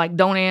phone, like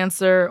don't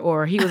answer,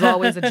 or he was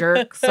always a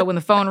jerk. So when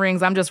the phone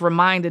rings, I'm just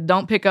reminded,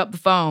 don't pick up the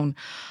phone.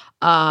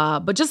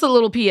 But just a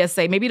little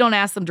PSA, maybe don't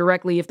ask them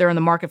directly if they're in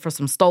the market for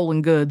some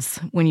stolen goods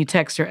when you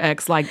text your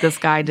ex like this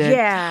guy did.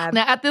 Yeah.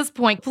 Now, at this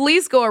point,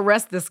 police go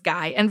arrest this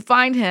guy and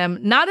find him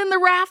not in the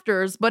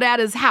rafters, but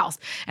at his house.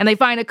 And they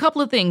find a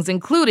couple of things,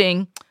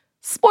 including,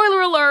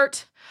 spoiler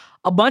alert,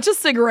 a bunch of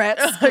cigarettes.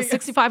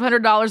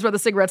 $6,500 worth of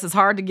cigarettes is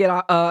hard to get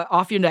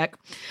off your neck.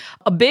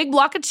 A big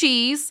block of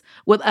cheese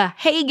with a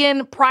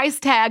Hagen price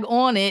tag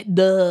on it.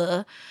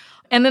 Duh.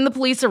 And then the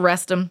police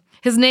arrest him.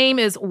 His name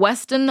is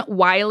Weston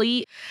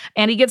Wiley,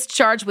 and he gets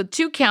charged with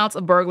 2 counts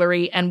of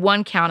burglary and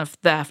 1 count of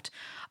theft.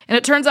 And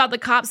it turns out the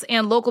cops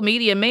and local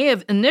media may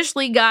have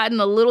initially gotten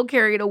a little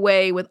carried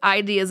away with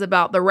ideas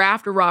about the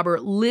rafter robber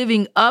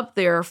living up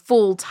there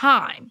full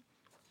time.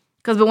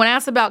 But when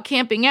asked about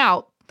camping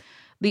out,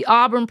 the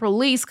Auburn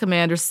police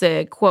commander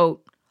said,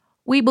 quote,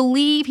 we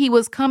believe he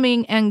was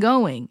coming and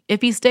going.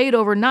 If he stayed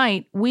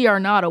overnight, we are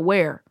not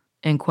aware,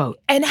 end quote.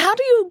 And how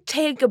do you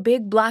take a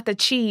big block of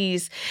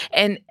cheese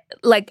and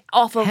like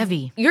off of...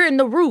 Heavy. You're in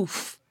the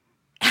roof.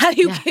 How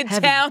do you get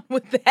heavy. down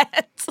with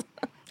that?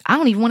 I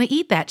don't even want to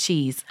eat that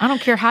cheese. I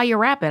don't care how you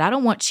wrap it. I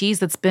don't want cheese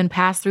that's been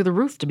passed through the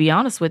roof, to be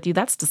honest with you.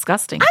 That's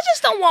disgusting. I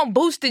just don't want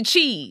boosted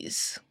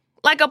cheese.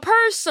 Like a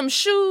purse, some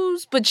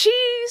shoes, but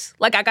cheese?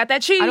 Like I got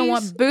that cheese. I don't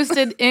want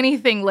boosted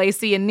anything,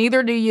 Lacey, and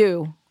neither do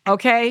you.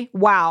 Okay?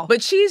 Wow.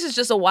 But cheese is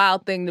just a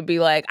wild thing to be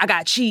like, I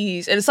got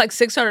cheese. And it's like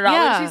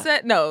 $600, She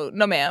said? No,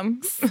 ma'am.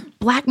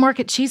 Black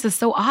market cheese is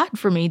so odd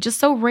for me. Just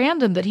so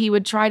random that he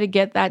would try to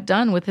get that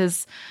done with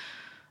his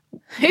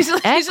He's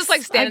just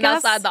like standing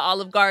outside the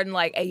Olive Garden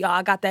like, hey, y'all,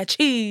 I got that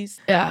cheese.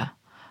 Yeah.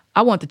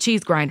 I want the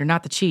cheese grinder,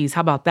 not the cheese.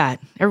 How about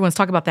that? Everyone's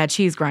talking about that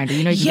cheese grinder.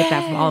 You know you can get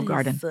that from Olive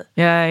Garden.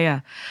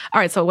 Yeah. All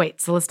right, so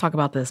let's talk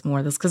about this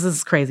more, because this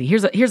is crazy.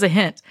 Here's a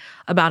hint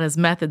about his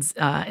methods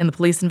in the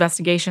police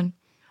investigation.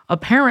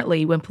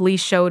 Apparently, when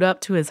police showed up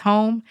to his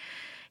home,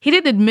 he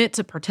didn't admit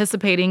to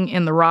participating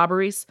in the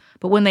robberies,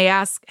 but when they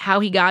asked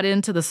how he got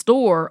into the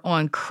store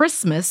on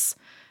Christmas,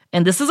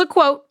 and this is a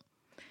quote,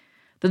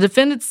 the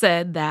defendant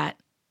said that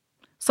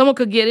someone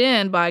could get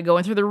in by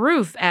going through the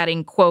roof,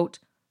 adding, quote,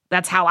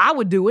 that's how I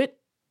would do it.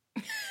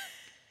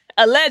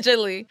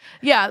 Allegedly.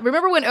 Yeah.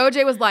 Remember when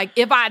OJ was like,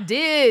 if I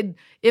did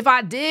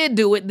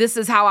do it, this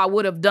is how I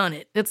would have done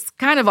it. It's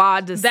kind of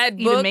odd to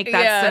even make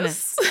that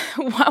sentence.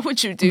 Why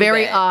would you do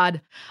Very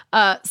that?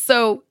 odd.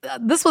 So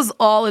this was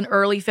all in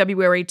early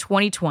February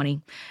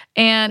 2020.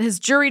 And his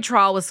jury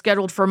trial was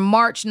scheduled for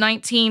March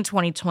 19,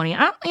 2020.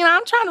 I'm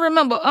trying to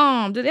remember,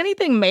 did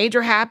anything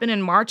major happen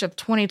in March of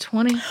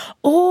 2020?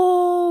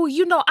 Oh,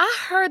 I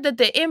heard that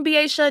the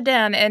NBA shut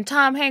down and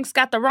Tom Hanks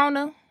got the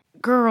Rona.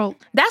 Girl.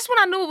 That's when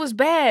I knew it was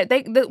bad.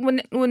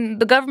 When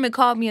the government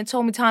called me and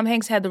told me Tom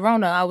Hanks had the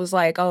Rona, I was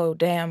like, oh,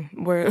 damn.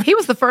 He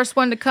was the first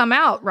one to come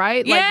out,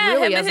 right? Yeah, like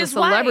really him as and a his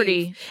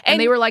celebrity. wife. And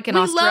they were like in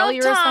we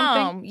Australia love or Tom.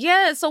 something.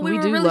 Yeah, so we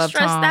were really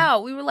stressed Tom.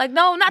 out. We were like,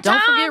 no, not Tom.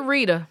 Don't forget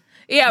Rita.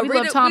 Yeah, we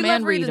Rita, love Tom we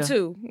and love Rita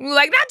too. We were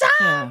like, not Tom,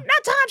 Yeah.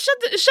 not Tom.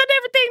 Shut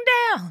everything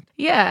down.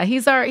 Yeah,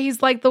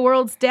 he's like the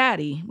world's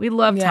daddy. We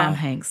love Yeah. Tom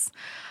Hanks.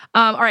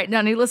 All right,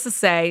 now needless to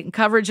say,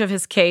 coverage of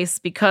his case,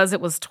 because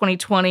it was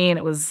 2020 and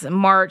it was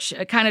March,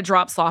 it kind of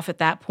drops off at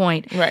that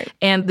point. Right.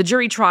 And the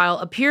jury trial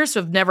appears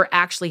to have never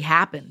actually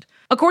happened.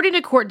 According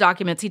to court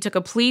documents, he took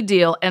a plea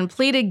deal and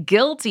pleaded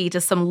guilty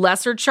to some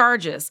lesser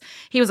charges.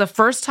 He was a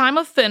first-time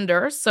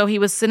offender, so he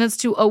was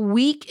sentenced to a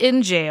week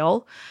in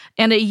jail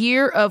and a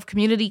year of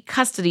community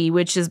custody,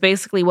 which is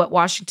basically what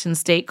Washington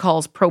State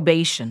calls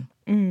probation.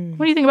 What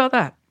do you think about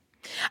that?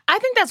 I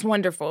think that's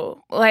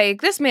wonderful.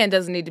 Like, this man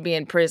doesn't need to be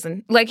in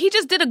prison. Like, he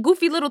just did a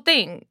goofy little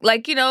thing.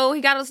 Like, you know,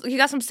 he got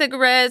some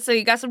cigarettes and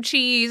he got some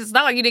cheese. It's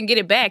not like you didn't get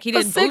it back. He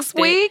didn't For 6 boost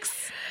it.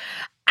 weeks?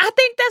 I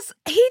think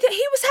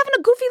he was having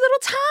a goofy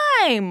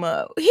little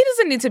time. He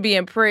doesn't need to be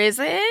in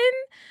prison.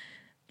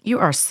 You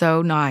are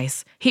so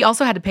nice. He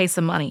also had to pay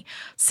some money,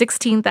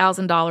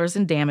 $16,000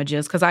 in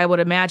damages, because I would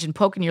imagine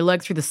poking your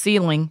leg through the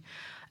ceiling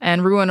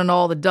and ruining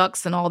all the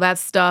ducts and all that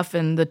stuff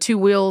and the 2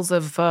 wheels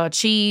of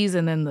cheese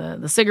and then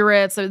the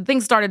cigarettes. So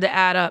things started to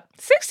add up.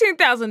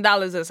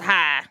 $16,000 is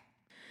high.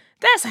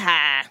 That's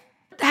high.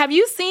 Have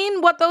you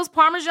seen what those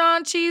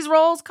Parmesan cheese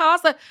rolls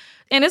cost?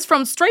 And it's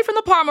straight from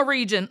the Parma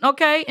region,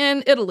 okay,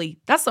 in Italy.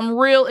 That's some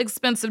real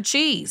expensive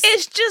cheese.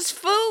 It's just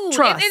food.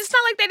 Trust. And it's not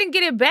like they didn't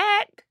get it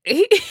back.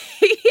 He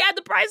had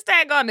the price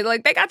tag on it.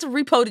 Like, they got to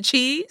repo the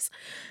cheese.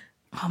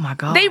 Oh, my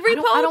God. They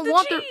repoed I don't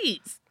want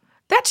cheese.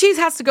 That cheese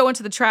has to go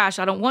into the trash.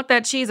 I don't want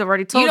that cheese. I've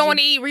already told you. You don't want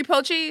to eat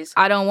repo cheese?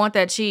 I don't want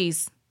that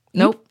cheese.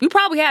 Nope. You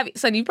probably have,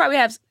 son, you probably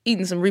have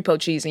eaten some repo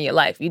cheese in your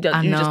life. You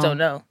just don't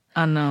know.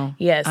 I know.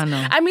 Yes. I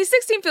know. I mean,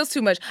 16 feels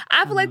too much.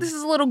 I feel like this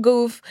is a little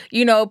goof.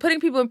 You know, putting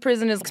people in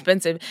prison is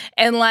expensive.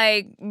 And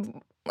like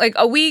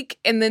a week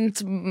and then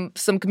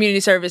some community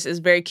service is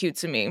very cute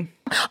to me.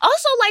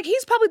 Also, like,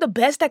 he's probably the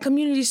best at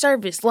community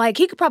service. Like,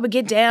 he could probably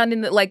get down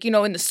in the, like, you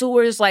know, in the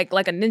sewers like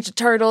a Ninja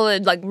Turtle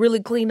and like really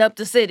clean up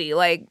the city.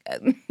 Like,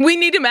 we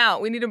need him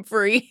out. We need him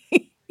free.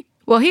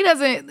 Well, he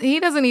doesn't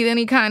need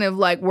any kind of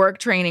like work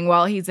training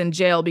while he's in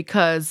jail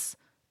because,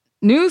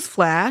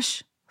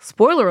 newsflash,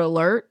 spoiler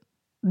alert,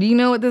 do you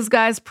know what this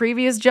guy's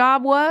previous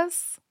job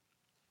was?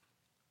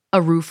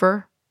 A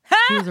roofer.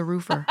 He was a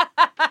roofer.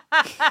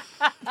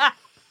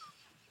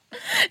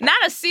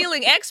 Not a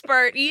ceiling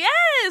expert.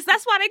 Yes,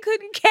 that's why they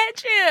couldn't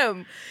catch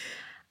him.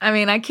 I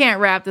mean, I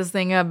can't wrap this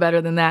thing up better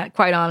than that,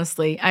 quite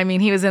honestly. I mean,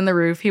 he was in the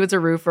roof. He was a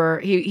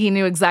roofer. He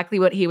knew exactly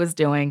what he was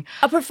doing.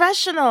 A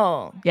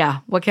professional.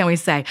 Yeah, what can we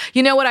say?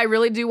 You know what I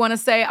really do want to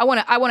say? I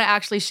want to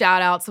actually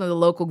shout out some of the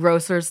local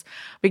grocers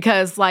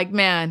because, like,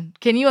 man,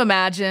 can you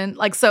imagine?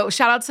 Like, so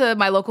shout out to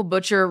my local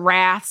butcher,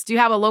 Rath's. Do you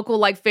have a local,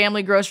 like,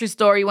 family grocery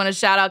store you want to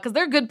shout out? Because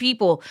they're good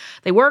people.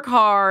 They work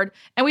hard,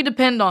 and we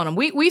depend on them.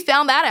 We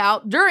found that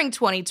out during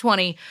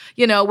 2020,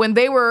 you know, when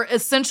they were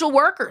essential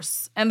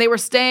workers, and they were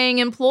staying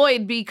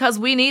employed because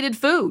we needed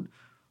food.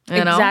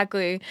 You know?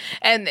 Exactly.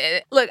 And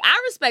look,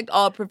 I respect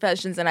all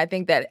professions, and I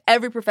think that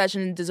every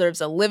profession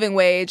deserves a living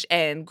wage,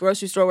 and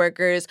grocery store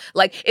workers,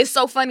 like, it's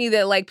so funny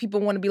that, like, people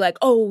want to be like,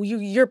 oh,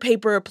 you're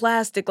paper or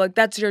plastic, like,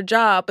 that's your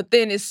job. But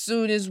then as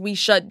soon as we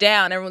shut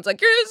down, everyone's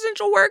like, you're an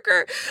essential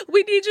worker.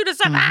 We need you to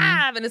survive.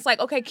 Mm-hmm. And it's like,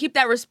 okay, keep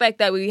that respect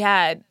that we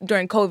had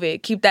during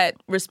COVID. Keep that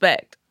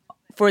respect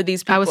for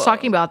these people. I was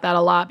talking about that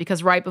a lot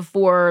because right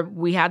before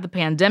we had the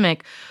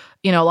pandemic,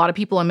 you know, a lot of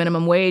people on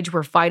minimum wage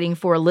were fighting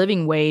for a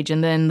living wage,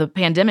 and then the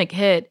pandemic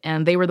hit,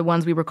 and they were the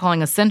ones we were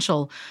calling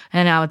essential,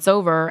 and now it's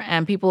over,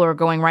 and people are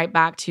going right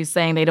back to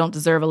saying they don't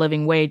deserve a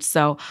living wage.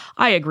 So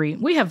I agree.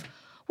 We have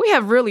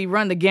really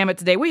run the gamut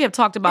today. We have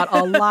talked about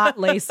a lot,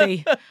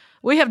 Lacey.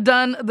 We have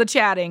done the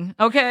chatting,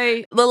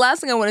 okay? The last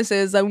thing I want to say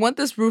is I want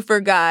this roofer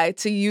guy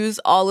to use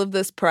all of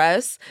this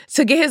press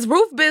to get his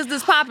roof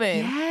business popping.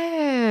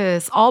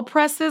 Yes, all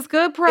press is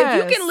good press.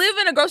 If you can live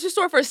in a grocery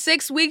store for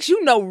 6 weeks,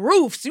 you know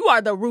roofs. You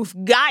are the roof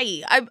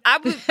guy.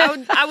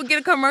 I would get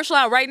a commercial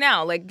out right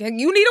now. Like, you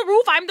need a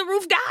roof? I'm the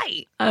roof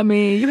guy. I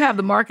mean, you have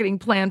the marketing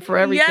plan for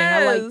everything.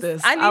 Yes, I like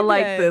this. I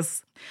like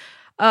this.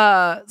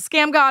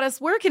 Scam Goddess,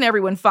 where can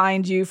everyone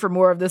find you for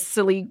more of this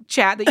silly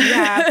chat that you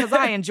have? Because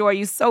I enjoy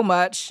you so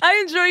much. I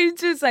enjoy you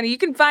too, Sunny. You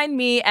can find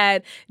me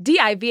at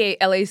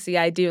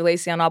DIVALACI, Dear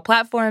Lacey, on all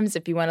platforms.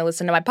 If you want to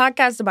listen to my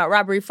podcast about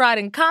robbery, fraud,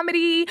 and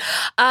comedy,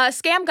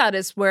 Scam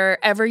Goddess,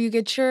 wherever you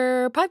get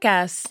your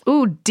podcasts.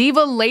 Ooh,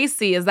 Diva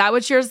Lacey. Is that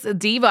what yours?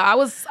 Diva.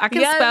 I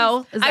can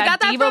spell. Is that I got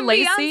that Diva from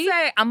Lacey?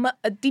 Beyonce. I'm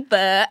a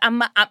diva.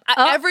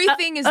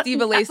 Everything is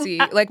Diva Lacey.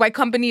 Like, my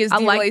company is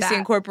Diva like Lacey that.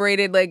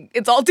 Incorporated. Like,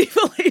 it's all Diva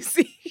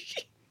Lacey.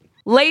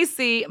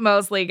 Lacey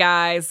Mosley,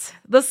 guys,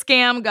 the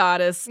scam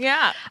goddess.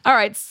 Yeah. All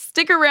right,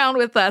 stick around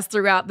with us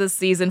throughout this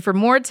season for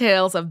more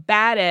tales of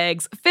bad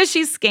eggs,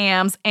 fishy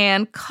scams,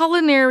 and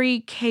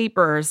culinary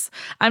capers.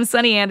 I'm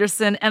Sunny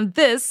Anderson, and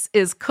this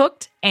is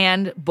Cooked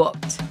and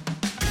Booked.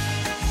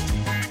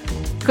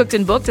 Cooked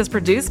and Booked is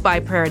produced by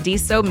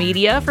Paradiso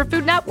Media for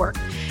Food Network.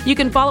 You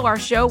can follow our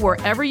show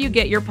wherever you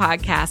get your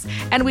podcasts,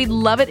 and we'd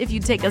love it if you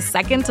take a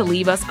second to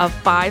leave us a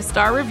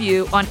 5-star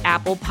review on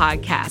Apple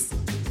Podcasts.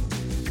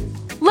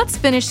 Let's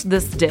finish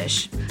this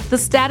dish. The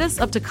status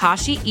of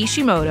Takashi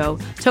Ishimoto,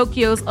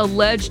 Tokyo's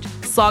alleged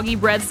soggy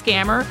bread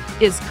scammer,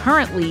 is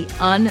currently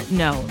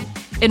unknown.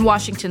 In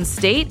Washington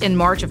State, in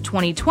March of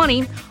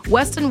 2020,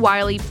 Weston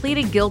Wiley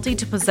pleaded guilty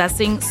to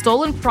possessing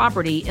stolen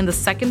property in the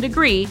second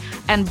degree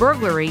and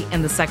burglary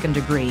in the second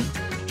degree.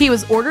 He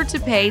was ordered to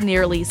pay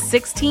nearly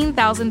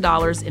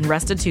 $16,000 in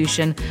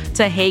restitution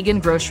to Hagen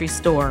Grocery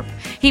Store.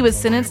 He was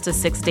sentenced to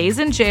 6 days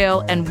in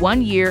jail and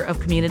 1 year of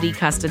community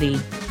custody.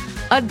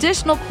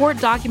 Additional court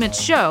documents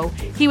show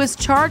he was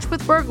charged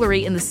with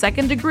burglary in the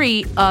second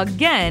degree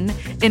again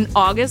in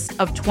August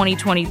of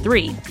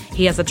 2023.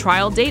 He has a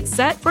trial date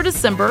set for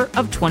December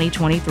of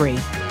 2023.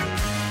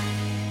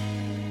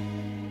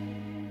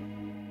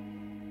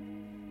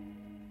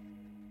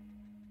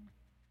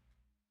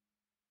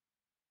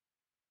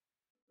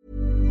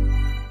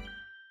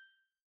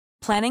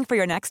 Planning for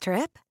your next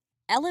trip?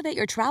 Elevate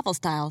your travel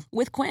style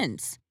with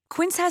Quince.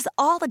 Quince has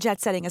all the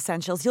jet-setting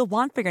essentials you'll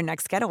want for your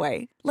next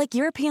getaway, like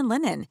European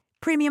linen,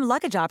 premium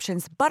luggage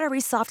options, buttery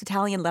soft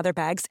Italian leather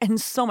bags,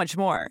 and so much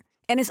more.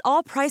 And is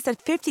all priced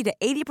at 50 to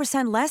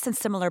 80% less than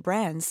similar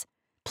brands.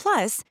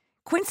 Plus,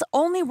 Quince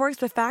only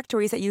works with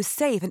factories that use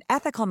safe and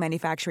ethical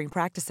manufacturing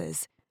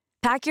practices.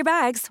 Pack your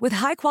bags with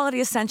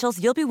high-quality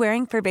essentials you'll be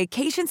wearing for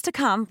vacations to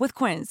come with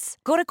Quince.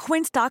 Go to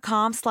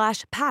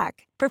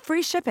quince.com/pack for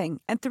free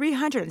shipping and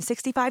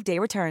 365-day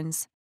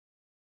returns.